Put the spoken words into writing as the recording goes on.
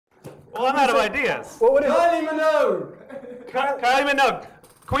Well, I'm out of ideas. What would it be? Kylie Minogue. Kylie Minogue.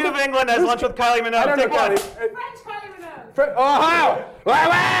 Queen of England has lunch with Kylie Minogue. I don't know Take one. Kylie. French Kylie Minogue.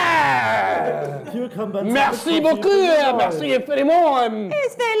 Cucumber. Merci beaucoup. Merci infiniment.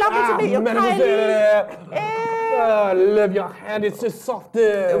 It's very lovely to meet you, Kylie. Love your hand. It's just soft.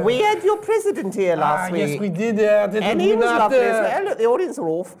 We had your president here last week. Yes, we did. And he was lovely as well. Look, the audience are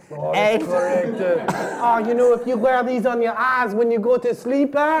off. Correct. You know, if you wear these on your eyes when you go to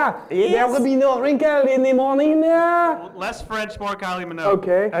sleep, there will be no wrinkle in the morning. Less French, more Kylie Minogue.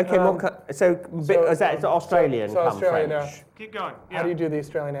 Okay. So is that Australian? So Australian now. Keep going. Yeah. How do you do the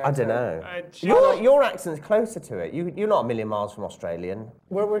Australian accent? I don't know. Your accent's closer to it. You're not a million miles from Australian.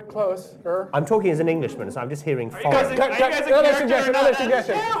 We're close. I'm talking as an Englishman, so I'm just hearing foreign. Another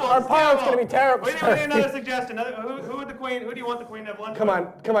suggestion. Our pilot's going to be terrible. Wait, another suggestion. Who do you want the Queen to have lunch with?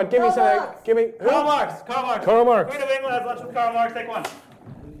 Come on. Give me something. Give me. Karl Marx. Karl Marx. Queen of England has lunch with Karl Marx. Take one.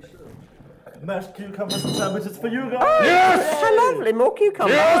 Mashed cucumbers and sandwiches for you guys. Yes! How lovely. More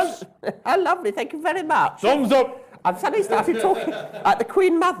cucumbers. Yes! How lovely. Thank you very much. Thumbs up. I've suddenly started talking like the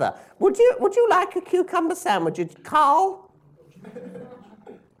Queen Mother. Would you like a cucumber sandwich, Carl?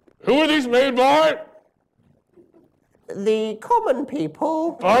 Who are these made by? The common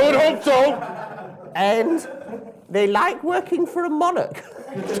people. I would hope so. And they like working for a monarch.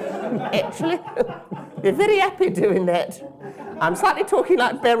 Actually, they're very happy doing that. I'm slightly talking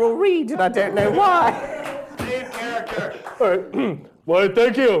like Beryl Reid, and I don't know why. Same character. All right. Well,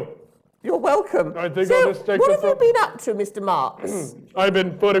 thank you. You're welcome. I think so, I'll just take what some have you been up to, Mr. Marx? I've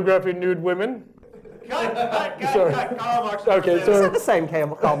been photographing nude women. Cut, Sorry. Karl Marx. Okay, Is so that the same,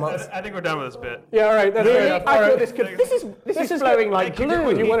 Karl Marx? I think we're done with this bit. yeah, all right, that's fair enough. All right. This is flowing like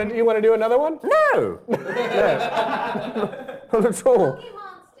glue. You want to do another one? No. Not at all.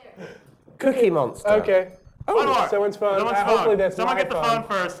 Cookie Monster. Okay. One more. Someone's phone. Someone's Hopefully phone. that's Someone my get the phone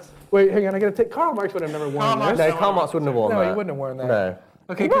first. Wait, hang on. I gotta take. Karl Marx would have never worn Karl Marx. this. No, Karl Marx wouldn't have worn No, that. he wouldn't have worn that. No.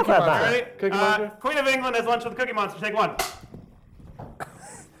 Okay, Not Cookie that Monster. bad. Ready? Cookie Monster. Queen of England has lunch with the Cookie Monster. Take one.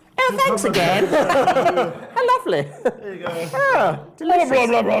 Oh, thanks again. How lovely. There you go. Oh, delicious. Blah,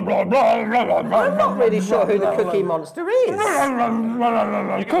 blah, blah, blah, blah, blah, blah, blah, I'm not really sure who the Cookie Monster is. You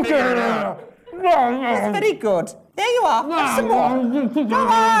can figure it out. It's very good. There you are. Have some more. Go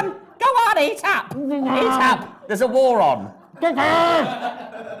on. Go on, eat up. Eat up. There's a war on.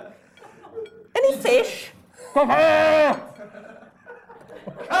 Any fish? Cut!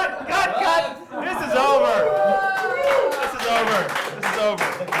 This is over.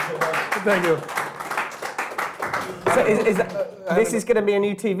 Thank you. So this is going to be a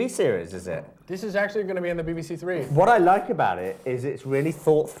new TV series, is it? This is actually going to be on the BBC Three. What I like about it is it's really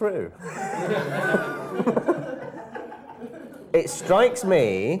thought through. It strikes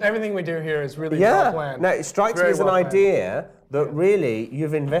me... Everything we do here is really well planned. No, it strikes me Very as an well planned. idea that really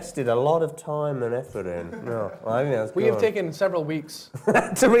you've invested a lot of time and effort in. No, I think that's We good. have taken several weeks.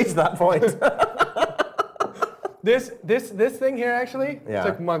 to reach that point. This thing here actually Yeah.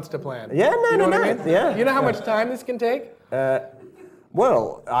 took months to plan. Yeah, You know no. what I mean? Yeah. You know how much time this can take?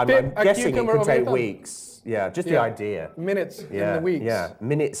 Well, I'm Bit- a guessing it cucumber could over take your thumb. weeks. Yeah, just the Yeah. idea. Minutes Yeah, in the weeks. yeah,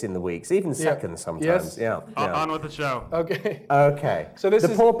 minutes in the weeks, even seconds sometimes. Yes. Yeah. yeah. On with the show. Okay. Okay. So this the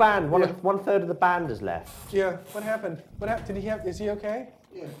is- poor band. yeah. One third of the band is left. Yeah. What happened? What happened? Did he have? Is he okay?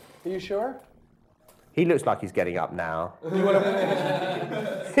 Yeah. Are you sure? He looks like he's getting up now. You want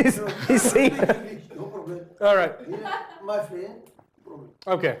to? he's seen. No problem. All right. Yeah, my friend. Problem.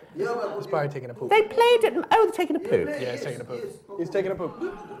 Okay. Yeah, but He's probably taking a poop. They played it. Oh, they're taking a poop. Yeah, he's taking a poop. He's taking a poop.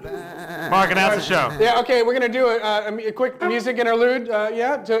 Mark, announce the show. Yeah. Okay. We're gonna do a quick music interlude.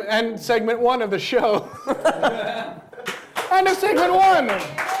 Yeah. To end segment one of the show. End of segment one.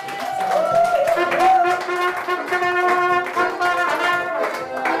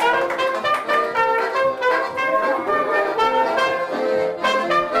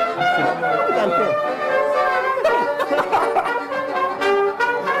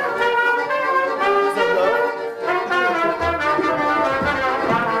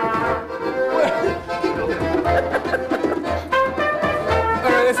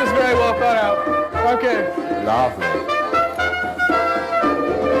 This is very well thought out. Okay. Lovely.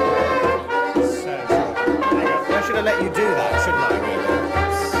 I should have let you do that, shouldn't I,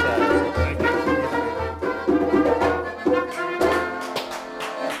 really?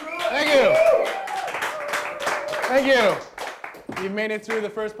 Thank you. You've made it through the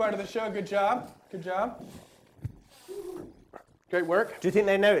first part of the show. Good job. Good job. Great work. Do you think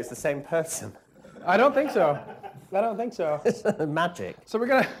they know it's the same person? I don't think so. I don't think so. It's magic. So we're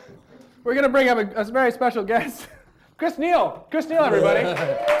gonna bring up a very special guest, Chris Neal. Chris Neal, everybody.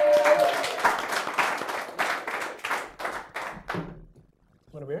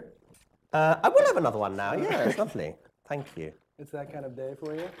 Want a beer? beer? I will have another one now. Yeah, it's lovely. Thank you. It's that kind of day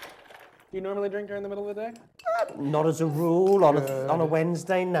for you? Do you normally drink during the middle of the day? Not as a rule on a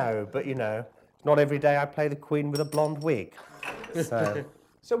Wednesday, no. But you know, not every day I play the Queen with a blonde wig. So.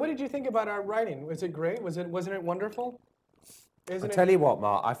 So what did you think about our writing? Was it great? Wasn't it wonderful? I'll tell you what,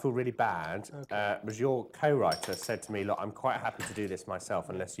 Mark, I feel really bad, because your co-writer said to me, look, I'm quite happy to do this myself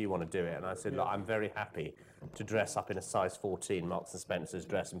unless you want to do it. And I said, look, I'm very happy to dress up in a size 14 Marks & Spencer's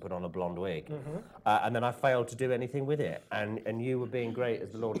dress and put on a blonde wig. And then I failed to do anything with it. And you were being great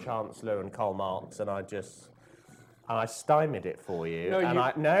as the Lord Chancellor and Karl Marx, and I stymied it for you.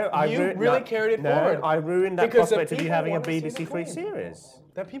 You really carried it forward. I ruined that Because the prospect of you people having a wanna see the BBC Three Queen. series.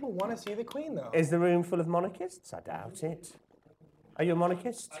 That people want to see the Queen, though. Is the room full of monarchists? I doubt it. Are you a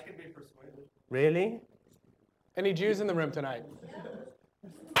monarchist? I can be persuaded. Really? Any Jews in the room tonight?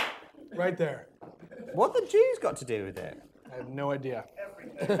 Right there. What the Jews got to do with it? I have no idea.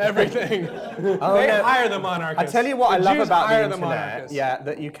 Everything. Oh, They no. hire the monarchists. I tell you what I The love Jews about the hire internet, monarchists.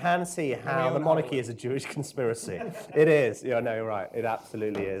 that you can see how the monarchy is a Jewish conspiracy. It is. Yeah, no, you're right. It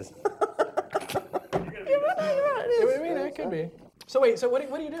absolutely is. You're right. It is. I mean, it could be. So wait, so what do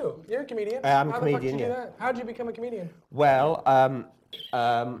you do? You're a comedian? I'm a How the fuck comedian, did you do yeah. that? How'd you become a comedian? Well, but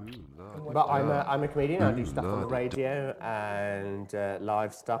I'm a comedian. I do stuff on the radio and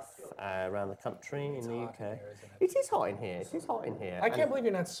live stuff around the country in the UK. It is hot in here. It is hot in here. I can't believe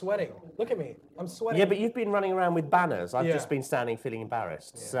you're not sweating. Look at me. I'm sweating. Yeah, but you've been running around with banners. I've Yeah. just been standing feeling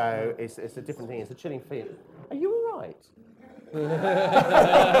embarrassed. So it's a different thing. It's a chilling feeling. Are you all right?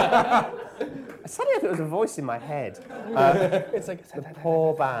 Suddenly I thought it was a voice in my head. It's like The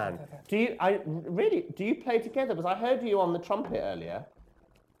poor band. Do you play together? Because I heard you on the trumpet earlier.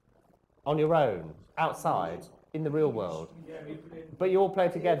 On your own, outside, in the real world. But you all play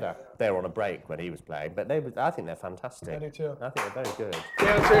together. They were on a break when he was playing, but I think they're fantastic. I do too. I think they're very good.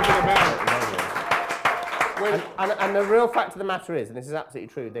 Yeah, let's hear it for the band. And the real fact of the matter is, and this is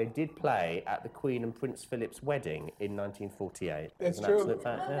absolutely true, they did play at the Queen and Prince Philip's wedding in 1948. It's an true. absolute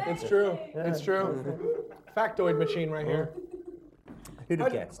fact, yeah. It's true. It's true. Factoid machine right here. Who'd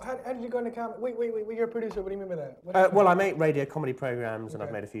have guessed? How did you go into comedy? Wait, you're a producer. What do you mean by that? Well, I make radio comedy programs, and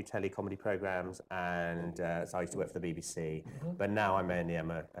I've made a few telly comedy programs, and so I used to work for the BBC. But now I'm mainly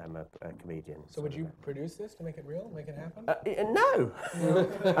a comedian. So would you produce this to make it real, make it happen? No.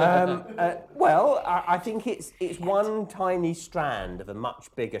 Well, I think it's one tiny strand of a much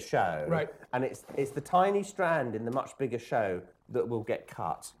bigger show. Right. And it's the tiny strand in the much bigger show that will get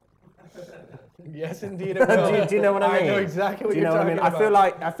cut. Yes, indeed it will. Do you know what I mean? I know exactly what Do you you're know what I talking mean? about.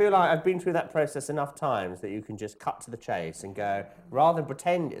 I feel like I've been through that process enough times that you can just cut to the chase and go, rather than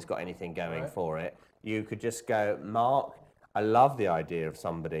pretend it's got anything going for it, you could just go, Mark, I love the idea of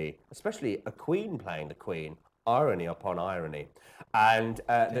somebody, especially a queen playing the queen, irony upon irony, and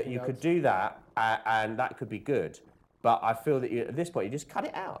that you could do that, and that could be good. But I feel that at this point, you just cut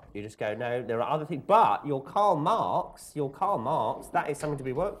it out. You just go, no, there are other things. But your Karl Marx, that is something to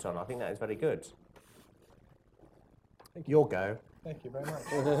be worked on. I think that is very good. Your go. Thank you very much.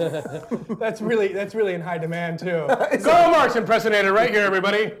 That's really in high demand too. Karl Marx impersonator right here,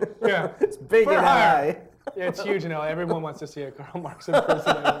 everybody. Yeah, It's big For in hire. LA. Yeah, it's huge now. Everyone wants to see a Karl Marx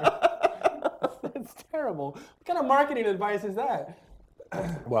impersonator. That's terrible. What kind of marketing advice is that?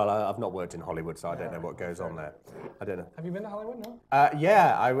 Well, I've not worked in Hollywood, so I don't know what goes on there. I don't know. Have you been to Hollywood? No.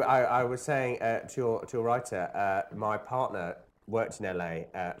 Yeah, I was saying to your writer, my partner worked in LA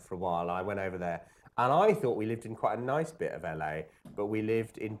for a while. I went over there, and I thought we lived in quite a nice bit of LA, but we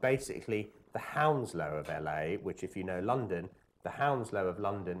lived in basically the Hounslow of LA, which, if you know London, the Hounslow of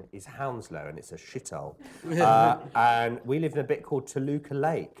London is Hounslow, and it's a shithole. And we lived in a bit called Toluca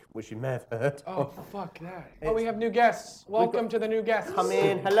Lake, which you may have heard. Oh, fuck that. Oh, we have new guests. Welcome to the new guests. Come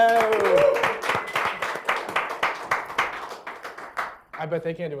in, hello. I bet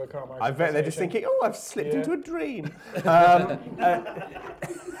they can't do a Karl Marx. I bet they're just impersonation. thinking, oh, I've slipped into a dream.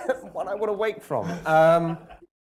 One I want to wake from.